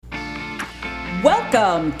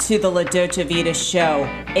Welcome to the La Dolce Vita Show,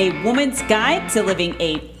 a woman's guide to living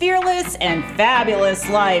a fearless and fabulous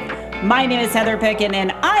life. My name is Heather Picken,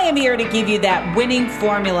 and I am here to give you that winning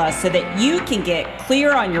formula so that you can get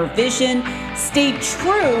clear on your vision, stay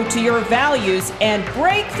true to your values, and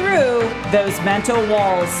break through those mental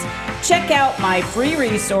walls. Check out my free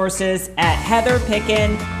resources at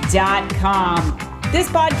heatherpicken.com. This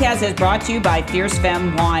podcast is brought to you by Fierce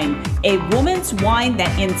Femme Wine, a woman's wine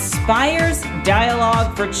that inspires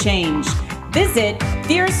dialogue for change. Visit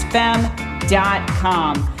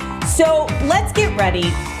fiercefemme.com. So let's get ready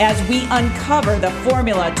as we uncover the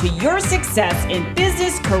formula to your success in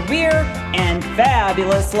business, career, and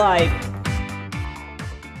fabulous life.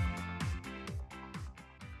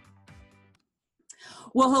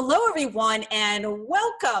 Well, hello, everyone, and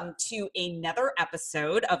welcome to another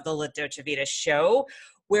episode of the La Dolce Vita Show,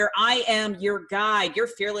 where I am your guide, your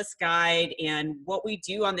fearless guide. And what we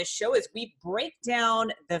do on this show is we break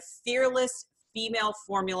down the fearless female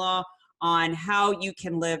formula on how you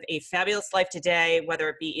can live a fabulous life today, whether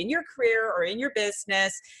it be in your career or in your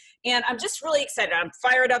business. And I'm just really excited. I'm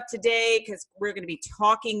fired up today because we're going to be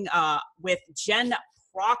talking with Jen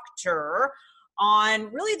Proctor on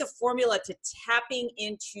really the formula to tapping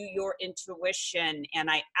into your intuition. And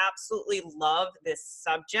I absolutely love this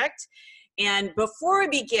subject. And before we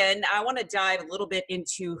begin, I want to dive a little bit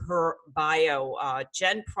into her bio.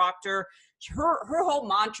 Jen Proctor, her whole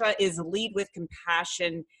mantra is lead with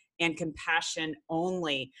compassion and compassion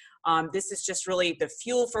only. This is just really the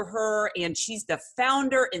fuel for her. And she's the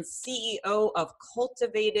founder and CEO of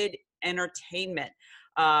Cultivated Entertainment.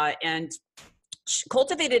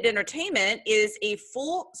 Cultivated Entertainment is a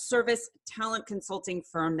full-service talent consulting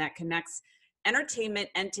firm that connects entertainment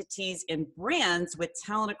entities and brands with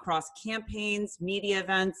talent across campaigns, media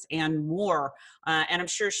events, and more. And I'm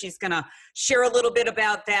sure she's going to share a little bit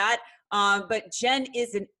about that. But Jen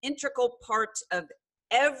is an integral part of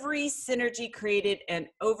every synergy created and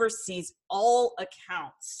oversees all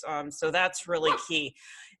accounts. So that's really key.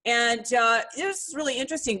 And it was really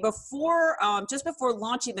interesting. Just before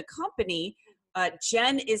launching the company,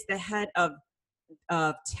 Jen is the head of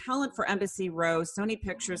talent for Embassy Row, Sony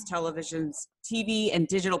Pictures Television's TV and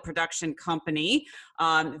digital production company.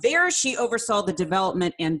 There, she oversaw the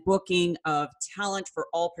development and booking of talent for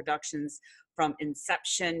all productions from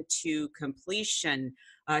inception to completion.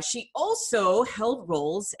 She also held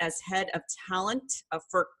roles as head of talent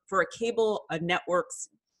for a cable network's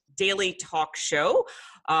daily talk show,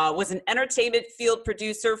 was an entertainment field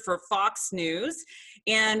producer for Fox News,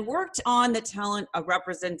 and worked on the talent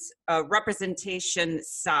representation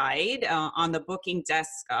side on the booking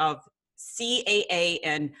desk of CAA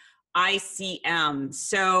and ICM.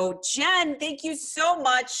 So Jen, thank you so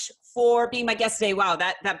much for being my guest today. Wow,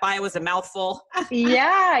 that bio was a mouthful.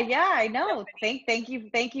 Yeah, I know. Thank you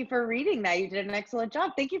for reading that. You did an excellent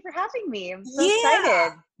job. Thank you for having me. I'm so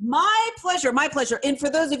excited. My pleasure. And for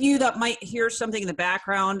those of you that might hear something in the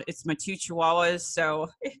background, it's my two chihuahuas. So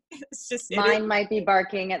it's just mine might be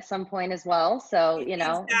barking at some point as well. So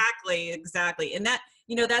exactly. And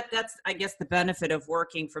that's I guess the benefit of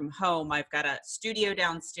working from home. I've got a studio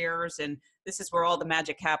downstairs, and this is where all the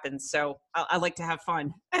magic happens. So I like to have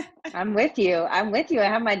fun. I'm with you. I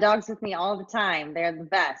have my dogs with me all the time. They're the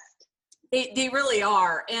best. They really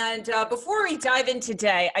are. And before we dive in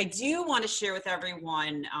today, I do want to share with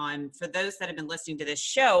everyone, for those that have been listening to this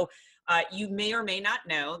show, you may or may not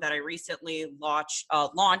know that I recently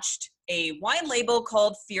launched a wine label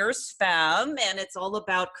called Fierce Femme, and it's all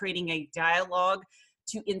about creating a dialogue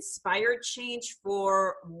to inspire change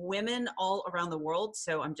for women all around the world.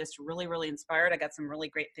 So I'm just really, really inspired. I got some really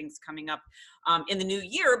great things coming up in the new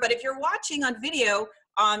year. But if you're watching on video,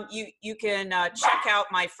 you can check out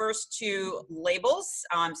my first two labels.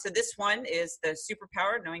 So this one is the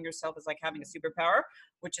superpower. Knowing yourself is like having a superpower,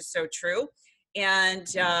 which is so true. And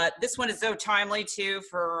this one is so timely too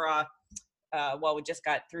for, we just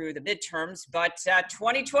got through the midterms, but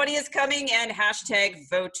 2020 is coming, and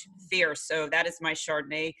 #vote fierce. So that is my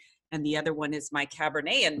Chardonnay, and the other one is my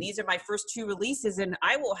Cabernet. And these are my first two releases, and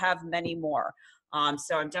I will have many more.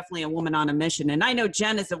 So I'm definitely a woman on a mission. And I know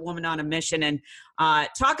Jen is a woman on a mission. And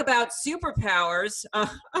talk about superpowers.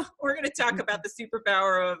 We're going to talk about the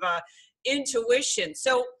superpower of intuition.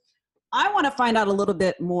 So I want to find out a little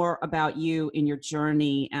bit more about you in your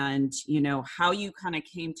journey and, how you kind of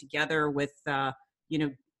came together with,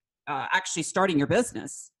 actually starting your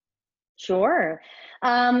business. Sure. So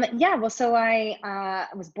I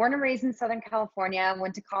was born and raised in Southern California,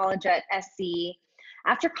 went to college at SC.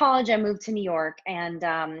 After college, I moved to New York, and,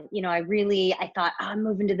 I thought, I'm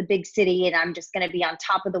moving to the big city and I'm just going to be on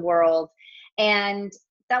top of the world. And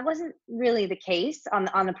that wasn't really the case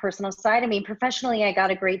on the personal side. I mean, professionally, I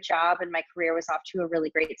got a great job and my career was off to a really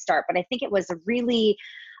great start. But I think it was a really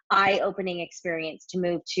eye-opening experience to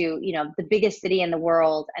move to, the biggest city in the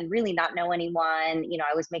world and really not know anyone.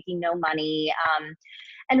 I was making no money,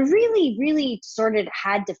 and really, really sort of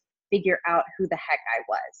had to figure out who the heck I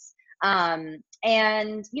was.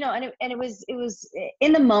 And it was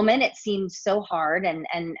in the moment, it seemed so hard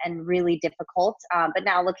and really difficult. But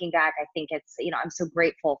now looking back, I think it's, I'm so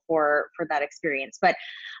grateful for that experience. But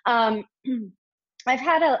um, I've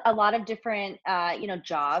had a lot of different,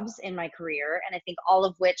 jobs in my career, and I think all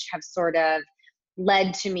of which have sort of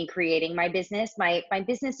led to me creating my business. My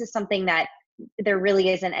business is something that there really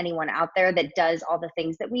isn't anyone out there that does all the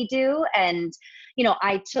things that we do. And,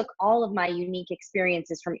 I took all of my unique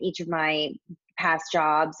experiences from each of my past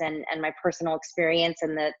jobs and my personal experience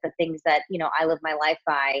and the things that, I live my life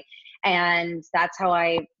by. And that's how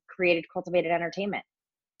I created Cultivated Entertainment.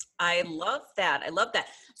 I love that. I love that.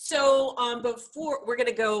 So before we're going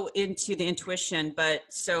to go into the intuition, but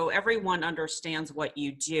so everyone understands what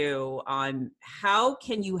you do, how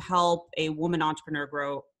can you help a woman entrepreneur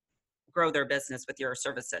grow their business with your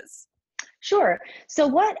services? Sure. So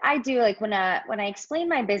what I do, like when I explain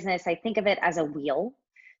my business, I think of it as a wheel.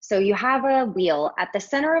 So you have a wheel. At the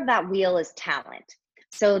center of that wheel is talent.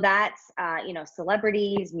 So that's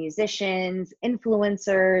celebrities, musicians,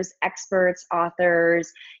 influencers, experts,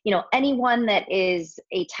 authors, anyone that is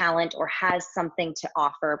a talent or has something to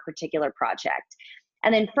offer a particular project.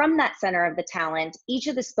 And then from that center of the talent, each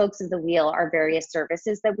of the spokes of the wheel are various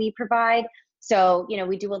services that we provide. So,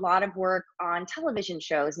 we do a lot of work on television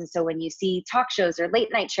shows. And so when you see talk shows or late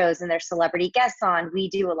night shows and there's celebrity guests on, we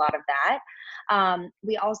do a lot of that.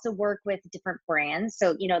 We also work with different brands.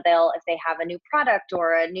 So, if they have a new product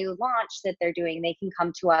or a new launch that they're doing, they can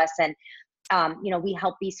come to us and, we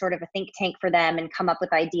help be sort of a think tank for them and come up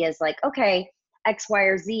with ideas like, okay, X, Y,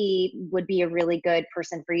 or Z would be a really good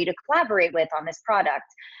person for you to collaborate with on this product.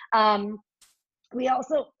 We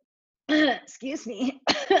also, excuse me,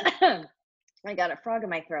 I got a frog in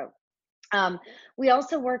my throat. We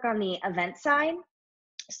also work on the event side.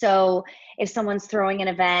 So if someone's throwing an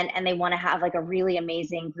event and they want to have like a really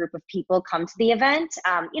amazing group of people come to the event,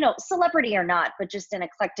 celebrity or not, but just an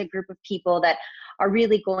eclectic group of people that are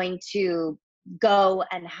really going to go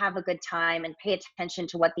and have a good time and pay attention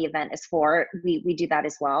to what the event is for, we do that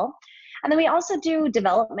as well. And then we also do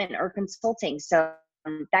development or consulting. So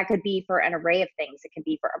that could be for an array of things. It can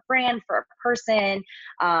be for a brand, for a person,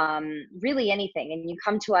 really anything. And you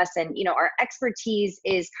come to us and, our expertise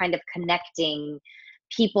is kind of connecting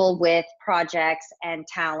people with projects and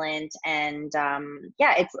talent. And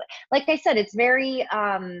it's like I said, it's very,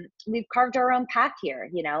 we've carved our own path here,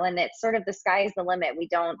 and it's sort of the sky is the limit. We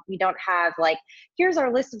don't have like, here's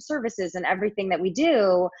our list of services and everything that we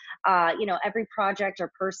do. Every project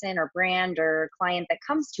or person or brand or client that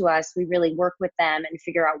comes to us, we really work with them and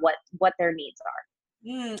figure out what their needs are.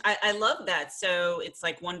 I love that. So it's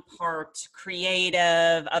like one part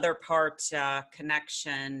creative, other part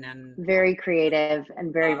connection and very creative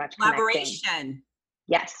and very much collaboration. Connecting.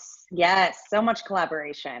 Yes. So much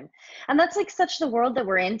collaboration. And that's like such the world that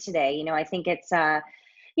we're in today. I think it's, I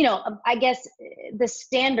guess the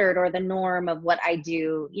standard or the norm of what I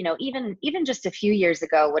do, even just a few years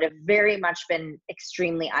ago would have very much been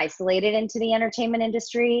extremely isolated into the entertainment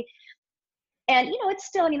industry. And, it's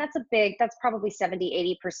still, that's probably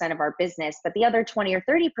 70, 80% of our business, but the other 20 or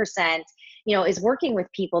 30%, is working with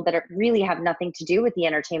people that really have nothing to do with the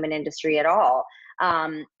entertainment industry at all.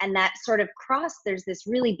 And that sort of there's this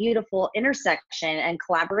really beautiful intersection and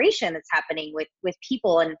collaboration that's happening with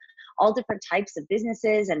people and all different types of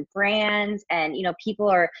businesses and brands. And, people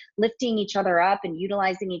are lifting each other up and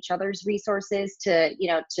utilizing each other's resources to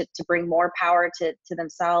bring more power to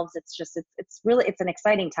themselves. It's really an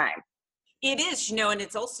exciting time. It is, and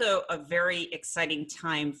it's also a very exciting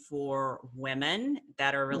time for women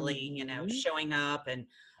that are really, showing up and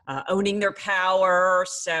owning their power.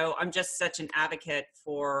 So I'm just such an advocate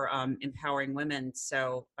for empowering women.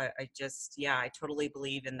 So I totally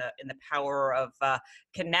believe in the power of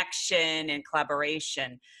connection and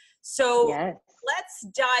collaboration. So yes.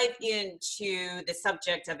 Let's dive into the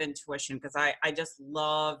subject of intuition, because I just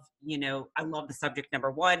love, I love the subject. Number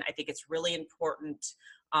one, I think it's really important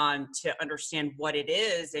to understand what it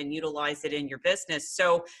is and utilize it in your business.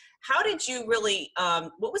 So how did you really,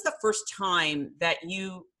 what was the first time that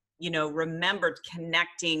you remembered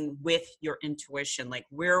connecting with your intuition? Like,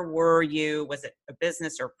 where were you? Was it a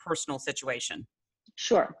business or personal situation?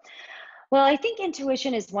 Sure. Well, I think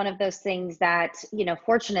intuition is one of those things that,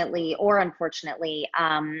 fortunately or unfortunately,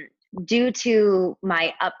 due to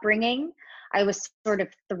my upbringing, I was sort of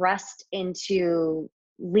thrust into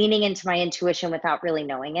leaning into my intuition without really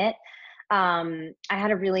knowing it. I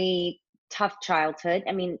had a really tough childhood.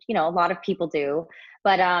 I mean, a lot of people do,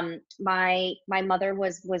 but my mother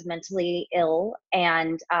was mentally ill,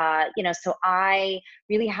 and so I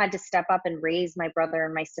really had to step up and raise my brother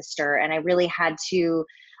and my sister, and I really had to.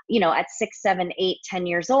 At 6, 7, 8, 10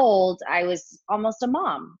 years old, I was almost a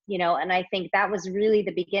mom, and I think that was really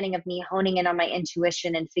the beginning of me honing in on my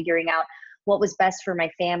intuition and figuring out what was best for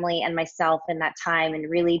my family and myself in that time, and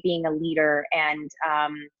really being a leader, and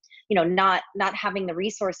not having the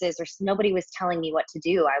resources, or nobody was telling me what to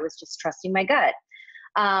do. I was just trusting my gut.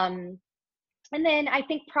 um, and then I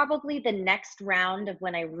think probably the next round of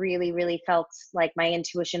when I really, really felt like my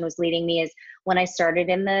intuition was leading me is when I started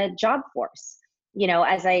in the job force.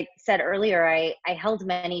 As I said earlier, I held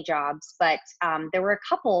many jobs, but there were a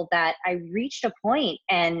couple that I reached a point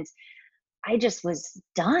and I just was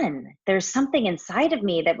done. There's something inside of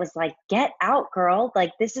me that was like, get out, girl.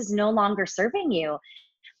 Like, this is no longer serving you.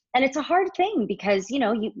 And it's a hard thing because,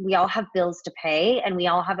 we all have bills to pay, and we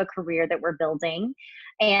all have a career that we're building.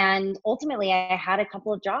 And ultimately, I had a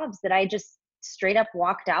couple of jobs that I just straight up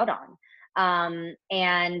walked out on.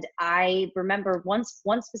 And I remember one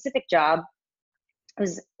specific job. It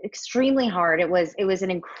was extremely hard. It was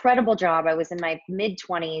an incredible job. I was in my mid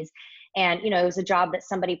 20s, and it was a job that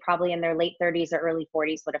somebody probably in their late 30s or early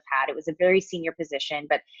 40s would have had. It was a very senior position,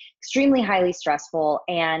 but extremely highly stressful.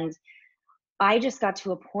 And I just got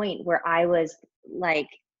to a point where I was like,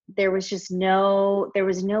 there was no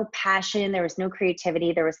passion, there was no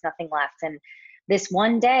creativity, there was nothing left. And this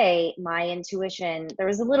one day, my intuition, there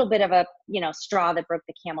was a little bit of a, straw that broke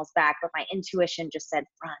the camel's back, but my intuition just said,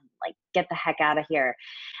 run, like, get the heck out of here.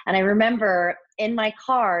 And I remember in my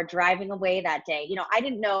car driving away that day, I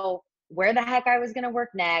didn't know where the heck I was going to work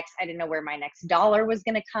next. I didn't know where my next dollar was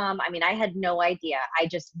going to come. I mean, I had no idea. I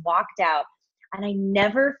just walked out, and I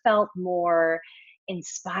never felt more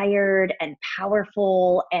inspired and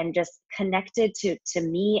powerful and just connected to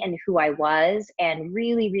me and who I was, and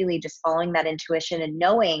really, really just following that intuition and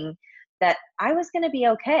knowing that I was going to be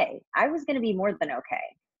okay. I was going to be more than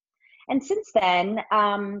okay. And since then,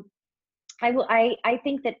 I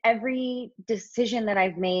think that every decision that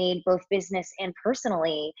I've made, both business and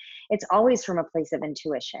personally, it's always from a place of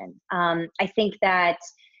intuition. I think that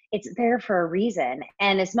it's there for a reason.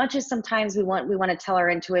 And as much as sometimes we want to tell our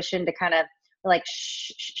intuition to kind of like,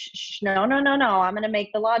 shh, shh, shh, shh, no, no, no, no, I'm going to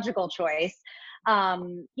make the logical choice.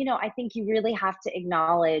 I think you really have to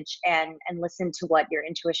acknowledge and listen to what your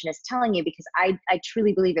intuition is telling you, because I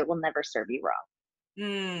truly believe it will never serve you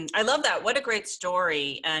wrong. I love that. What a great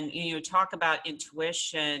story. And you talk about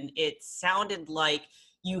intuition. It sounded like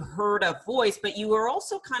you heard a voice, but you were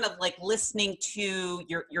also kind of like listening to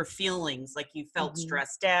your feelings, like you felt Mhm.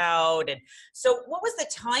 stressed out. And so what was the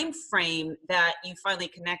time frame that you finally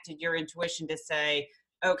connected your intuition to say,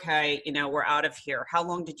 okay, we're out of here? How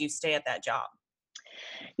long did you stay at that job?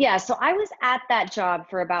 Yeah, so I was at that job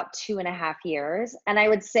for about 2.5 years. And I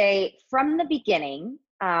would say from the beginning,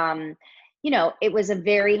 it was a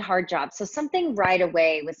very hard job. So something right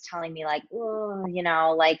away was telling me, like, oh,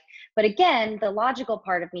 like, but again, the logical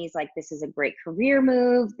part of me is like, this is a great career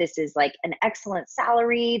move. This is like an excellent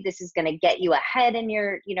salary. This is going to get you ahead in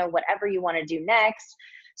your, whatever you want to do next.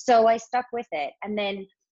 So I stuck with it. And then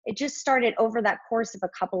it just started over that course of a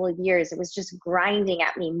couple of years. It was just grinding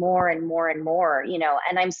at me more and more and more,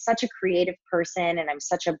 and I'm such a creative person, and I'm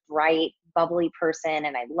such a bright, bubbly person,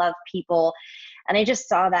 and I love people. And I just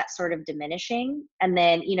saw that sort of diminishing. And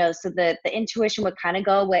then, so the intuition would kind of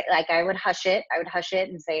go away. Like, I would hush it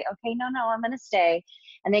and say, okay, no, I'm going to stay.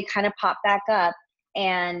 And they kind of pop back up.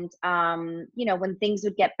 And, when things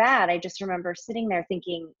would get bad, I just remember sitting there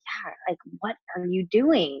thinking, yeah, like, what are you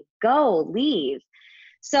doing? Go, leave.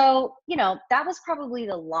 So, that was probably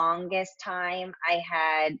the longest time I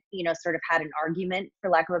had, sort of had an argument, for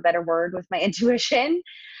lack of a better word, with my intuition.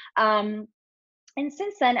 Um, and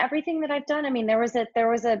since then, everything that I've done, I mean, there was a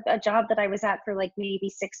job that I was at for like maybe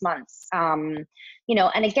 6 months. And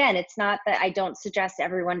again, it's not that I don't suggest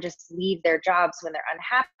everyone just leave their jobs when they're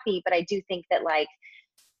unhappy, but I do think that, like,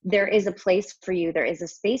 there is a place for you, there is a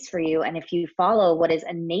space for you. And if you follow what is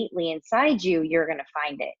innately inside you, you're going to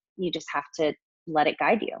find it. You just have to let it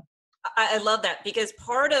guide you. I love that, because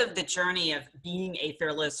part of the journey of being a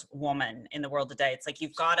fearless woman in the world today, it's like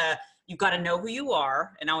you've got to know who you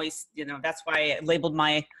are. And always, that's why I labeled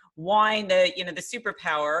my wine the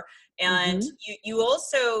superpower. And Hmm. you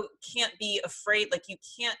also can't be afraid. Like, you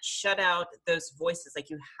can't shut out those voices. Like,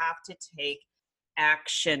 you have to take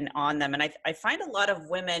action on them. And I find a lot of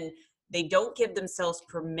women, they don't give themselves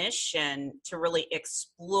permission to really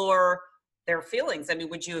explore their feelings. I mean,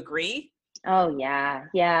 would you agree? Oh yeah,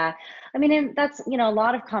 yeah. I mean, and that's, a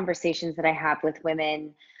lot of conversations that I have with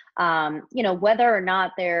women, whether or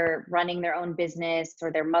not they're running their own business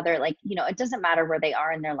or their mother, like, it doesn't matter where they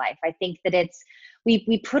are in their life. I think that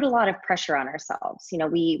we put a lot of pressure on ourselves.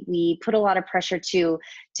 We put a lot of pressure to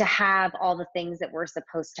have all the things that we're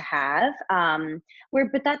supposed to have.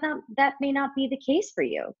 But that may not be the case for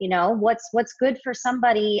you. What's good for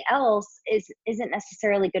somebody else isn't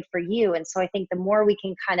necessarily good for you. And so I think the more we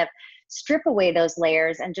can kind of strip away those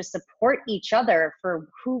layers and just support each other for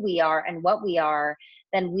who we are and what we are,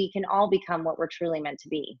 then we can all become what we're truly meant to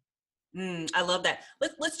be. I love that.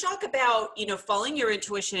 Let's talk about, following your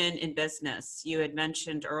intuition in business. You had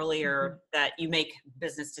mentioned Mhm. earlier that you make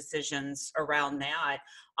business decisions around that.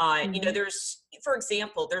 Mhm. For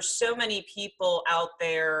example, there's so many people out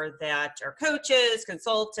there that are coaches,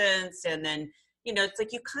 consultants, and then, it's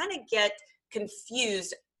like you kind of get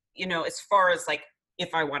confused, as far as like,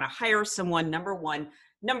 if I want to hire someone, number one.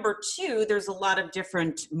 Number two, there's a lot of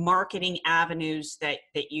different marketing avenues that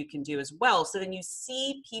you can do as well. So then you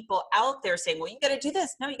see people out there saying, well, you got to do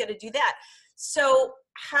this. No, you got to do that. So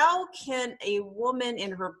how can a woman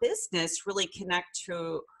in her business really connect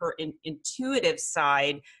to her intuitive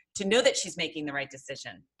side to know that she's making the right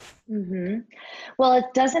decision? Mhm. Well, it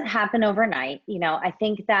doesn't happen overnight. I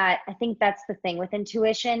think that's the thing with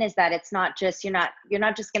intuition, is that it's not just, you're not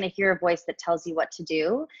just going to hear a voice that tells you what to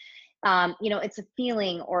do. It's a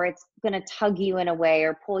feeling, or it's going to tug you in a way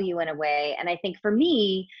or pull you in a way. And I think for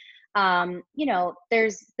me,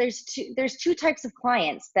 there's two types of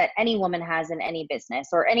clients that any woman has in any business,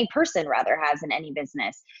 or any person rather has in any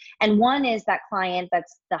business. And one is that client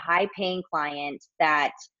that's the high paying client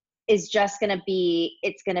that is just going to be,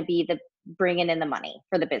 it's going to be the bringing in the money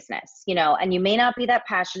for the business, and you may not be that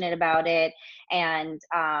passionate about it. And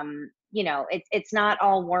it's not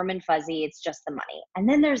all warm and fuzzy, it's just the money. And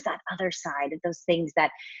then there's that other side of those things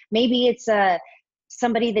that maybe it's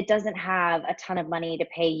somebody that doesn't have a ton of money to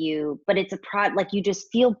pay you, but it's like you just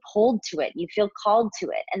feel pulled to it, you feel called to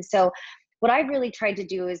it. And so what I really tried to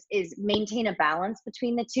do is maintain a balance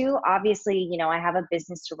between the two. Obviously, I have a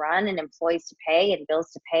business to run and employees to pay and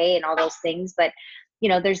bills to pay and all those things. But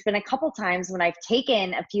there's been a couple times when I've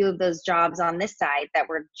taken a few of those jobs on this side that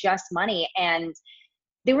were just money, and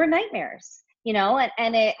they were nightmares.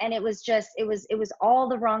 And it was just, it was all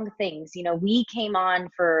the wrong things. We came on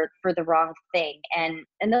for the wrong thing, and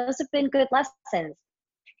those have been good lessons.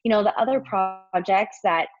 The other projects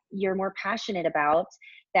that you're more passionate about,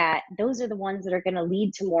 that those are the ones that are going to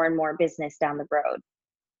lead to more and more business down the road.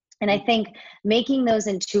 And I think making those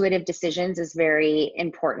intuitive decisions is very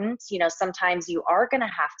important. Sometimes you are going to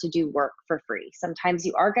have to do work for free. Sometimes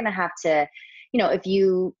you are going to have to,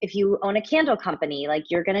 if you own a candle company, like,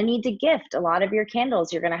 you're going to need to gift a lot of your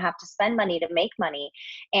candles. You're going to have to spend money to make money.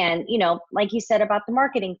 And, like you said about the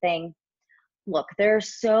marketing thing, look, there are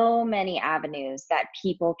so many avenues that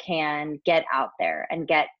people can get out there and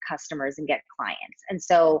get customers and get clients. And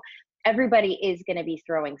so everybody is going to be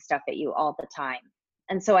throwing stuff at you all the time.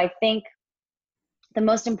 And so I think the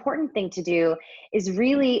most important thing to do is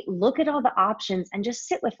really look at all the options and just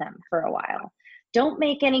sit with them for a while. Don't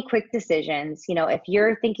make any quick decisions. If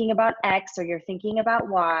you're thinking about X or you're thinking about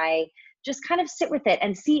Y, just kind of sit with it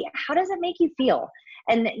and see, how does it make you feel?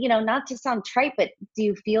 And, not to sound trite, but do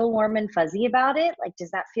you feel warm and fuzzy about it? Like,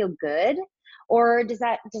 does that feel good? Or does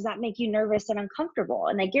that make you nervous and uncomfortable?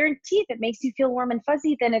 And I guarantee if it makes you feel warm and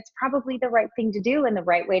fuzzy, then it's probably the right thing to do and the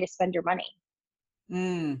right way to spend your money.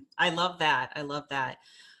 I love that. I love that.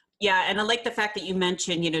 Yeah, and I like the fact that you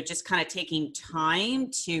mentioned, just kind of taking time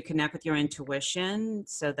to connect with your intuition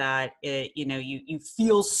so that you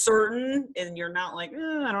feel certain and you're not like,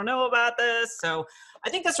 I don't know about this. So I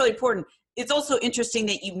think that's really important. It's also interesting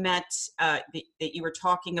that you that you were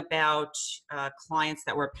talking about clients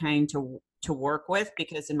that were paying to work with,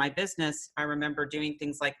 because in my business, I remember doing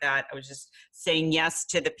things like that. I was just saying yes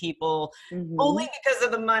to the people only Hmm. because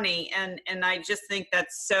of the money. And I just think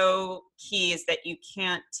that's so key, is that you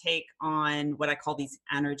can't take on what I call these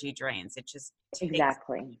energy drains. It just takes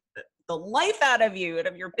Exactly. the life out of you and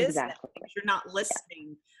of your business Exactly. if you're not Yeah.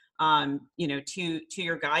 listening to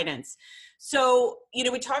your guidance. So,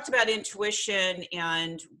 we talked about intuition,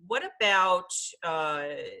 and what about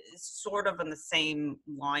sort of on the same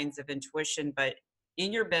lines of intuition, but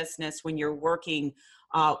in your business, when you're working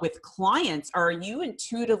with clients, are you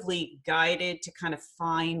intuitively guided to kind of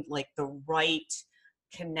find like the right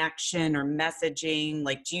connection or messaging?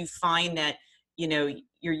 Like, do you find that,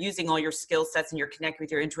 you're using all your skill sets and you're connecting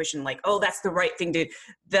with your intuition, like, oh, that's the right thing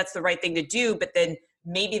to do. But then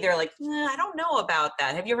maybe they're like, I don't know about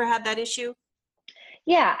that. Have you ever had that issue?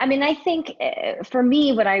 Yeah, I mean, I think for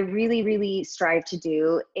me, what I really, really strive to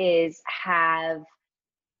do is have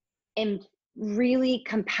am really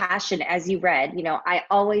compassion, as you read, I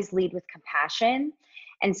always lead with compassion.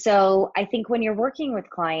 And so I think when you're working with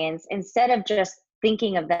clients, instead of just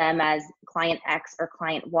thinking of them as client X or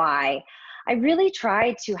client Y, I really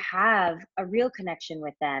try to have a real connection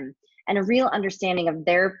with them and a real understanding of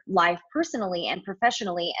their life personally and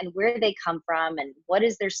professionally and where they come from and what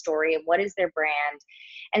is their story and what is their brand.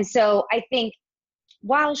 And so I think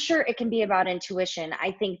while sure it can be about intuition,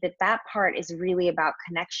 I think that that part is really about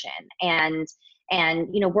connection. And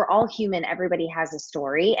we're all human, everybody has a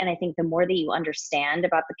story, and I think the more that you understand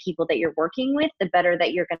about the people that you're working with, the better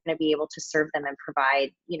that you're going to be able to serve them and provide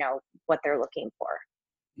what they're looking for.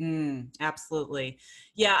 Absolutely.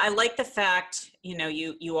 Yeah, I like the fact,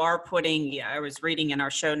 you are putting, yeah, I was reading in our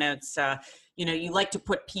show notes, you like to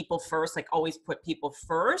put people first, like always put people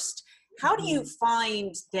first. How do you Mhm.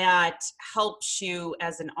 find that helps you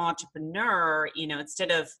as an entrepreneur,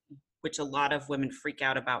 instead of, which a lot of women freak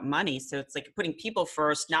out about money. So it's like putting people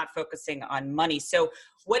first, not focusing on money. So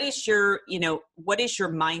what is your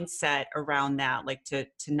mindset around that? Like to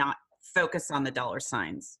not focus on the dollar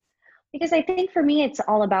signs? Because I think for me, it's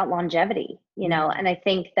all about longevity, Mm. and I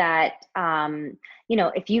think that,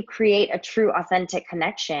 if you create a true, authentic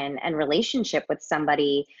connection and relationship with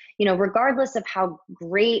somebody, regardless of how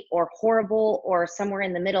great or horrible or somewhere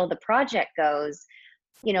in the middle the project goes,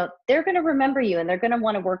 they're going to remember you and they're going to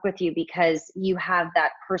want to work with you because you have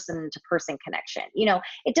that person to person connection.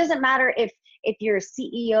 It doesn't matter if you're a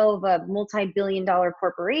CEO of a multi-billion dollar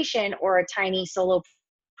corporation or a tiny solopreneur.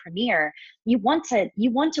 You want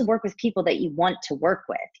to work with people that you want to work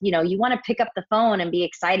with. You want to pick up the phone and be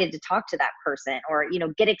excited to talk to that person, or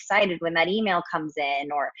get excited when that email comes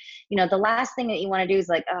in, or the last thing that you want to do is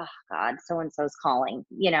like, oh god, so and so's calling.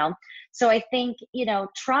 So I think,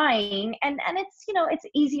 trying, and it's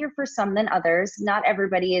easier for some than others. Not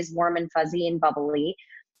everybody is warm and fuzzy and bubbly,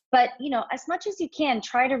 but as much as you can,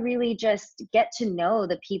 try to really just get to know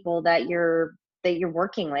the people that you're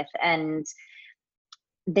working with, and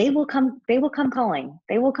they will come calling.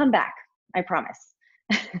 They will come back. I promise.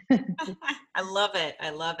 I love it.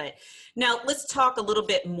 I love it. Now, let's talk a little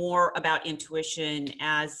bit more about intuition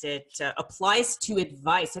as it applies to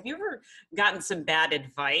advice. Have you ever gotten some bad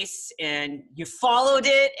advice and you followed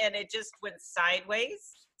it and it just went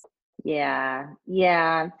sideways? Yeah.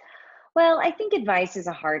 Yeah. Well, I think advice is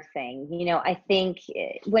a hard thing. I think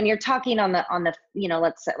when you're talking on the,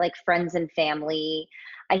 let's say like friends and family,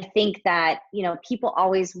 I think that, people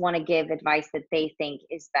always want to give advice that they think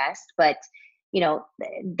is best, but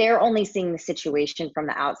they're only seeing the situation from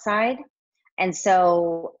the outside. And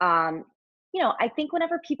so, I think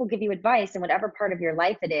whenever people give you advice in whatever part of your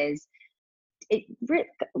life it is,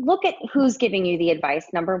 look at who's giving you the advice.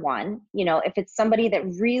 Number one, if it's somebody that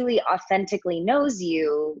really authentically knows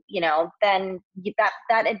you, then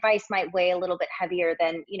that advice might weigh a little bit heavier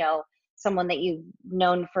than someone that you've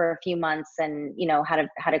known for a few months and had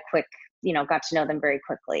a quick, got to know them very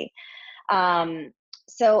quickly.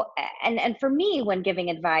 So and for me, when giving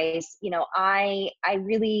advice, I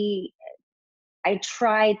really, I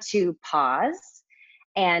try to pause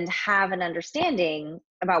and have an understanding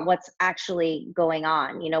about what's actually going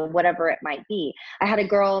on, whatever it might be. I had a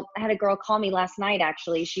girl call me last night.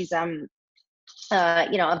 Actually, she's a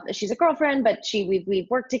girlfriend, but we've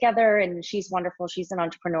worked together and she's wonderful. She's an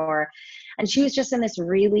entrepreneur, and she was just in this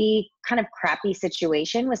really kind of crappy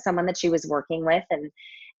situation with someone that she was working with.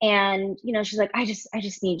 And she's like, I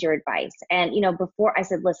just need your advice. And before, I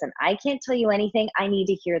said, listen, I can't tell you anything. I need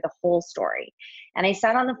to hear the whole story. And I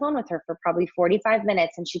sat on the phone with her for probably 45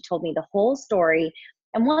 minutes, and she told me the whole story.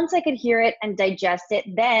 And once I could hear it and digest it,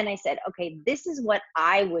 then I said, okay, this is what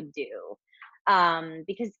I would do.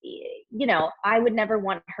 Because I would never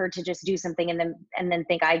want her to just do something and then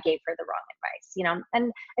think I gave her the wrong advice.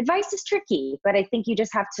 And advice is tricky, but I think you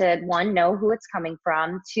just have to, one, know who it's coming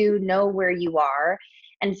from, two, know where you are,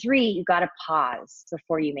 and three, you got to pause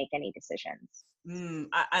before you make any decisions.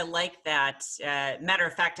 I like that. Matter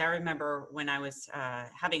of fact, I remember when I was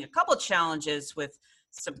having a couple challenges with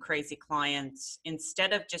some crazy clients.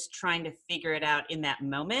 Instead of just trying to figure it out in that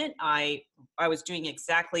moment, I was doing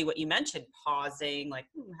exactly what you mentioned, pausing, like,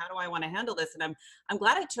 how do I want to handle this? And I'm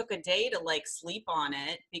glad I took a day to like sleep on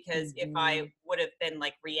it, because if I Mhm. would have been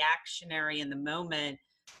like reactionary in the moment,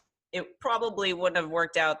 it probably wouldn't have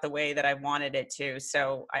worked out the way that I wanted it to.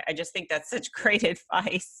 So I just think that's such great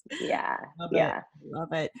advice. Yeah, Love it. yeah.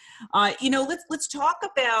 Love it. Let's talk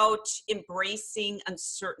about embracing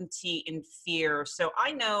uncertainty and fear. So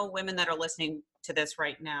I know women that are listening to this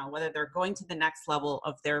right now, whether they're going to the next level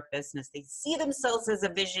of their business, they see themselves as a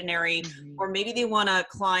visionary, Mhm. or maybe they want to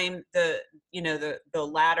climb the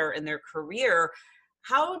ladder in their career.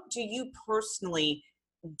 How do you personally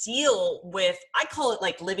deal with, I call it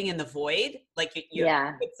like living in the void, like you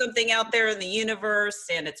Yeah. put something out there in the universe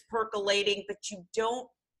and it's percolating, but you don't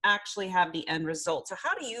actually have the end result. So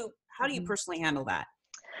how do you Mhm. personally handle that?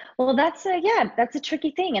 Well, that's a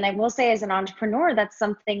tricky thing. And I will say, as an entrepreneur, that's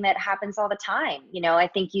something that happens all the time. I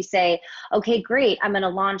think you say, okay, great, I'm going to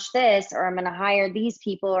launch this, or I'm going to hire these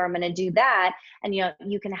people, or I'm going to do that. And,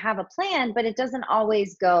 you can have a plan, but it doesn't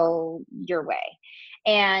always go your way.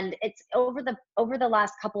 And it's over the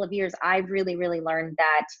last couple of years, I've really, really learned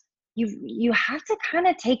that you have to kind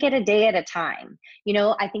of take it a day at a time.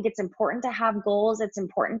 I think it's important to have goals. It's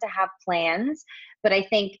important to have plans, but I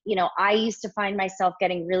think, I used to find myself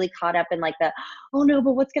getting really caught up in like oh no,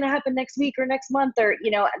 but what's going to happen next week or next month, or,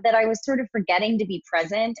 that I was sort of forgetting to be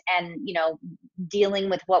present and, dealing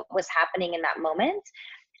with what was happening in that moment.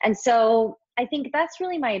 And so I think that's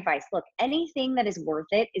really my advice. Look, anything that is worth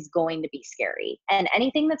it is going to be scary. And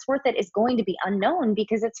anything that's worth it is going to be unknown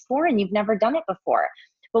because it's foreign. You've never done it before.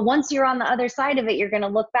 But once you're on the other side of it, you're going to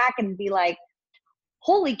look back and be like,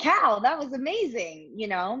 holy cow, that was amazing.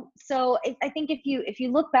 So I think if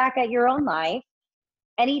you look back at your own life,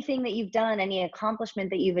 anything that you've done, any accomplishment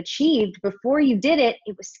that you've achieved, before you did it,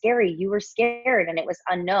 it was scary. You were scared and it was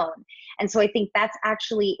unknown. And so I think that's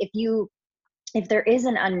actually, if there is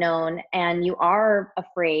an unknown and you are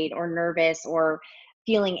afraid or nervous or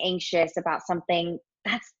feeling anxious about something,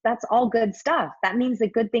 that's all good stuff. That means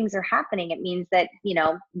that good things are happening. It means that,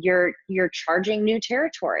 you're charging new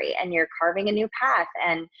territory and you're carving a new path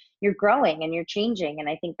and you're growing and you're changing. And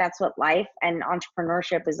I think that's what life and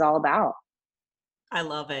entrepreneurship is all about. I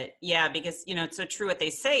love it. Yeah, because it's so true what they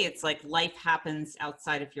say. It's like life happens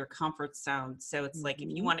outside of your comfort zone. So it's like if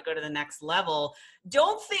you Mhm. want to go to the next level,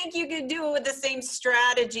 don't think you can do it with the same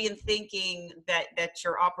strategy and thinking that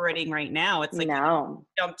you're operating right now. It's like you No.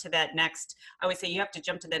 jump to that next, I always say you have to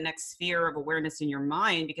jump to the next sphere of awareness in your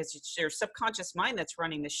mind, because it's your subconscious mind that's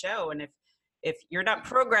running the show. And if you're not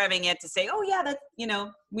programming it to say, oh yeah, that,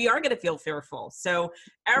 we are going to feel fearful. So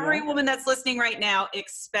every Yeah. woman that's listening right now,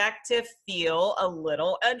 expect to feel a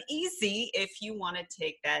little uneasy if you want to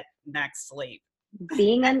take that next leap.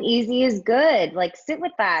 Being uneasy is good. Like, sit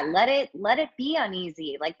with that. Let it be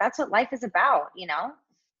uneasy. Like, that's what life is about.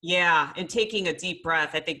 Yeah, and taking a deep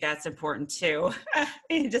breath, I think that's important too.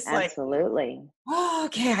 And just like, Absolutely. oh,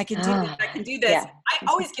 okay, I can do this. Ah, I can do this. yeah. I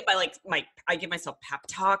always give I give myself pep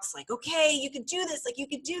talks like, okay, you can do this. Like you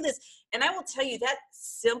can do this. And I will tell you that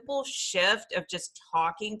simple shift of just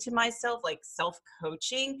talking to myself, like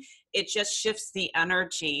self-coaching, it just shifts the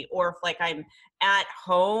energy. Or if like I'm at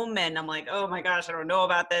home and I'm like, oh my gosh, I don't know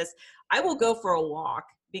about this, I will go for a walk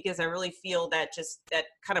because I really feel that just that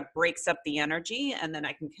kind of breaks up the energy, and then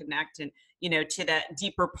I can connect and, to that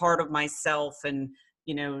deeper part of myself, and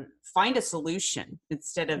find a solution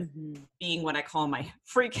instead of Mhm. being what I call my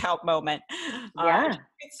freak out moment. Yeah.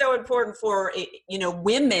 It's so important for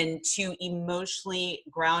women to emotionally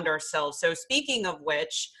ground ourselves. So speaking of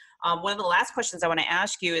which, one of the last questions I want to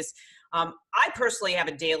ask you is, I personally have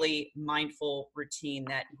a daily mindful routine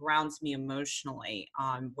that grounds me emotionally,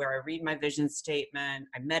 where I read my vision statement,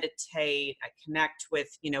 I meditate, I connect with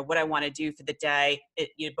what I want to do for the day,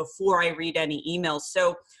 before I read any emails.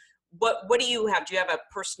 So what do you have? Do you have a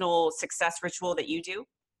personal success ritual that you do?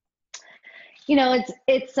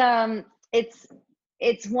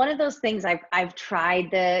 It's one of those things. I've tried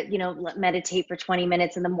to, meditate for 20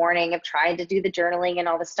 minutes in the morning. I've tried to do the journaling and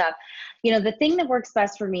all the stuff. The thing that works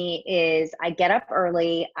best for me is I get up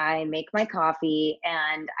early, I make my coffee,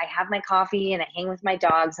 and I have my coffee and I hang with my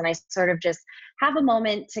dogs, and I sort of just have a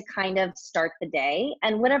moment to kind of start the day.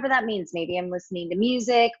 And whatever that means, maybe I'm listening to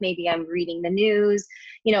music, maybe I'm reading the news,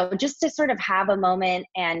 just to sort of have a moment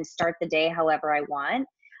and start the day however I want.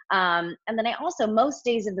 And then I also, most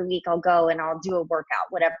days of the week, I'll go and I'll do a workout,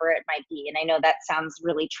 whatever it might be. And I know that sounds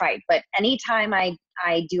really trite, but anytime I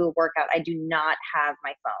do a workout, I do not have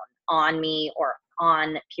my phone on me or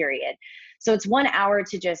on, period. So it's 1 hour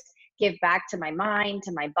to just give back to my mind,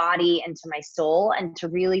 to my body, and to my soul, and to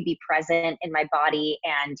really be present in my body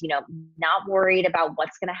and, not worried about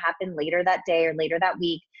what's going to happen later that day or later that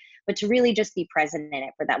week, but to really just be present in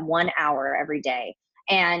it for that 1 hour every day.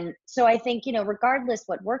 And so I think, regardless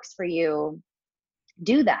what works for you,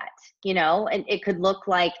 do that, and it could look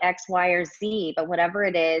like X, Y, or Z, but whatever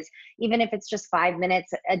it is, even if it's just 5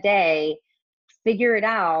 minutes a day, figure it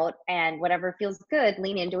out, and whatever feels good,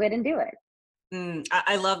 lean into it and do it.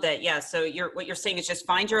 I love that. Yeah. So what you're saying is just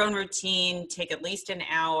find your own routine, take at least an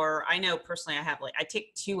hour. I know personally I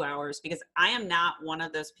take 2 hours because I am not one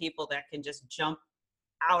of those people that can just jump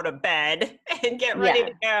out of bed and get ready Yeah.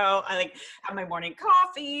 to go. I like have my morning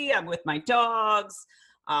coffee. I'm with my dogs.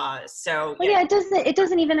 So Well, yeah. yeah, it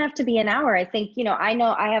doesn't even have to be an hour. I think, I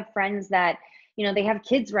know I have friends that, they have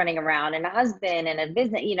kids running around and a husband and a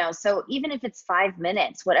business, so even if it's 5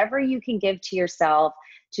 minutes, whatever you can give to yourself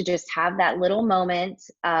to just have that little moment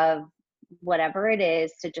of whatever it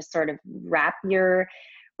is to just sort of wrap your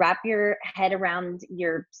head around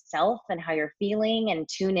yourself and how you're feeling and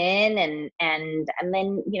tune in and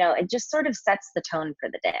then, it just sort of sets the tone for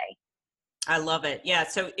the day. I love it. Yeah.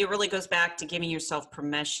 So it really goes back to giving yourself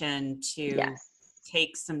permission to Yes.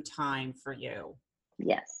 take some time for you.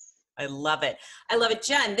 Yes. I love it. I love it.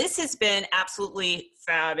 Jen, this has been absolutely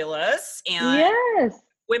fabulous. And Yes.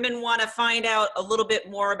 women want to find out a little bit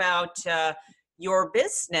more about your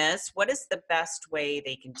business. What is the best way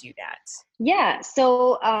they can do that? Yeah.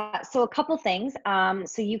 So a couple things.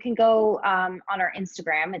 So you can go on our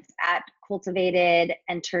Instagram. It's at Cultivated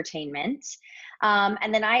Entertainment.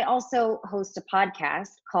 And then I also host a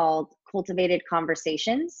podcast called Cultivated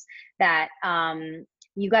Conversations that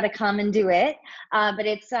you got to come and do it. But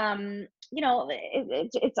it's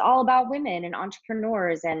it's all about women and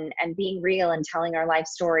entrepreneurs and being real and telling our life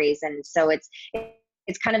stories. And so it's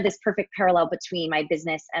kind of this perfect parallel between my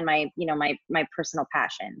business and my personal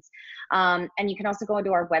passions. And you can also go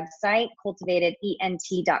to our website,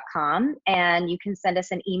 cultivatedent.com, and you can send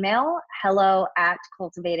us an email,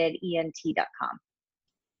 hello@cultivatedent.com.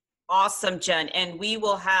 Awesome, Jen. And we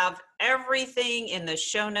will have everything in the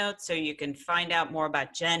show notes so you can find out more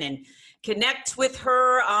about Jen and connect with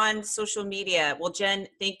her on social media. Well, Jen,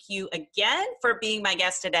 thank you again for being my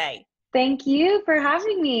guest today. Thank you for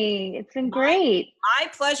having me. It's been great. My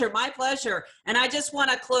pleasure. My pleasure. And I just want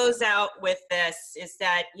to close out with this is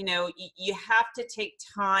that, you have to take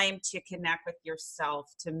time to connect with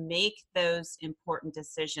yourself to make those important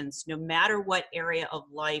decisions, no matter what area of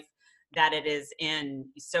life that it is in.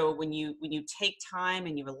 So when you take time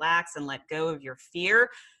and you relax and let go of your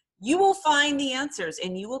fear, you will find the answers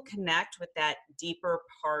and you will connect with that deeper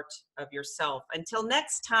part of yourself. Until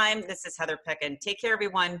next time, this is Heather Pickin. Take care,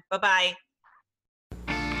 everyone. Bye-bye.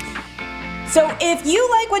 So if you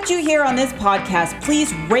like what you hear on this podcast,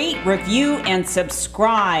 please rate, review, and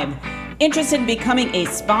subscribe. Interested in becoming a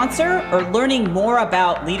sponsor or learning more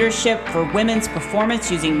about leadership for women's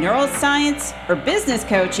performance using neuroscience or business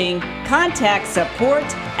coaching, contact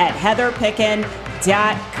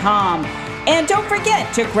support@heatherpickin.com. And don't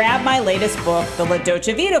forget to grab my latest book, The La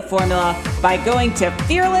Dolce Vita Formula, by going to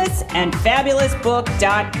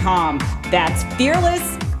fearlessandfabulousbook.com. That's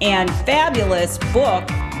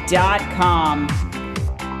fearlessandfabulousbook.com.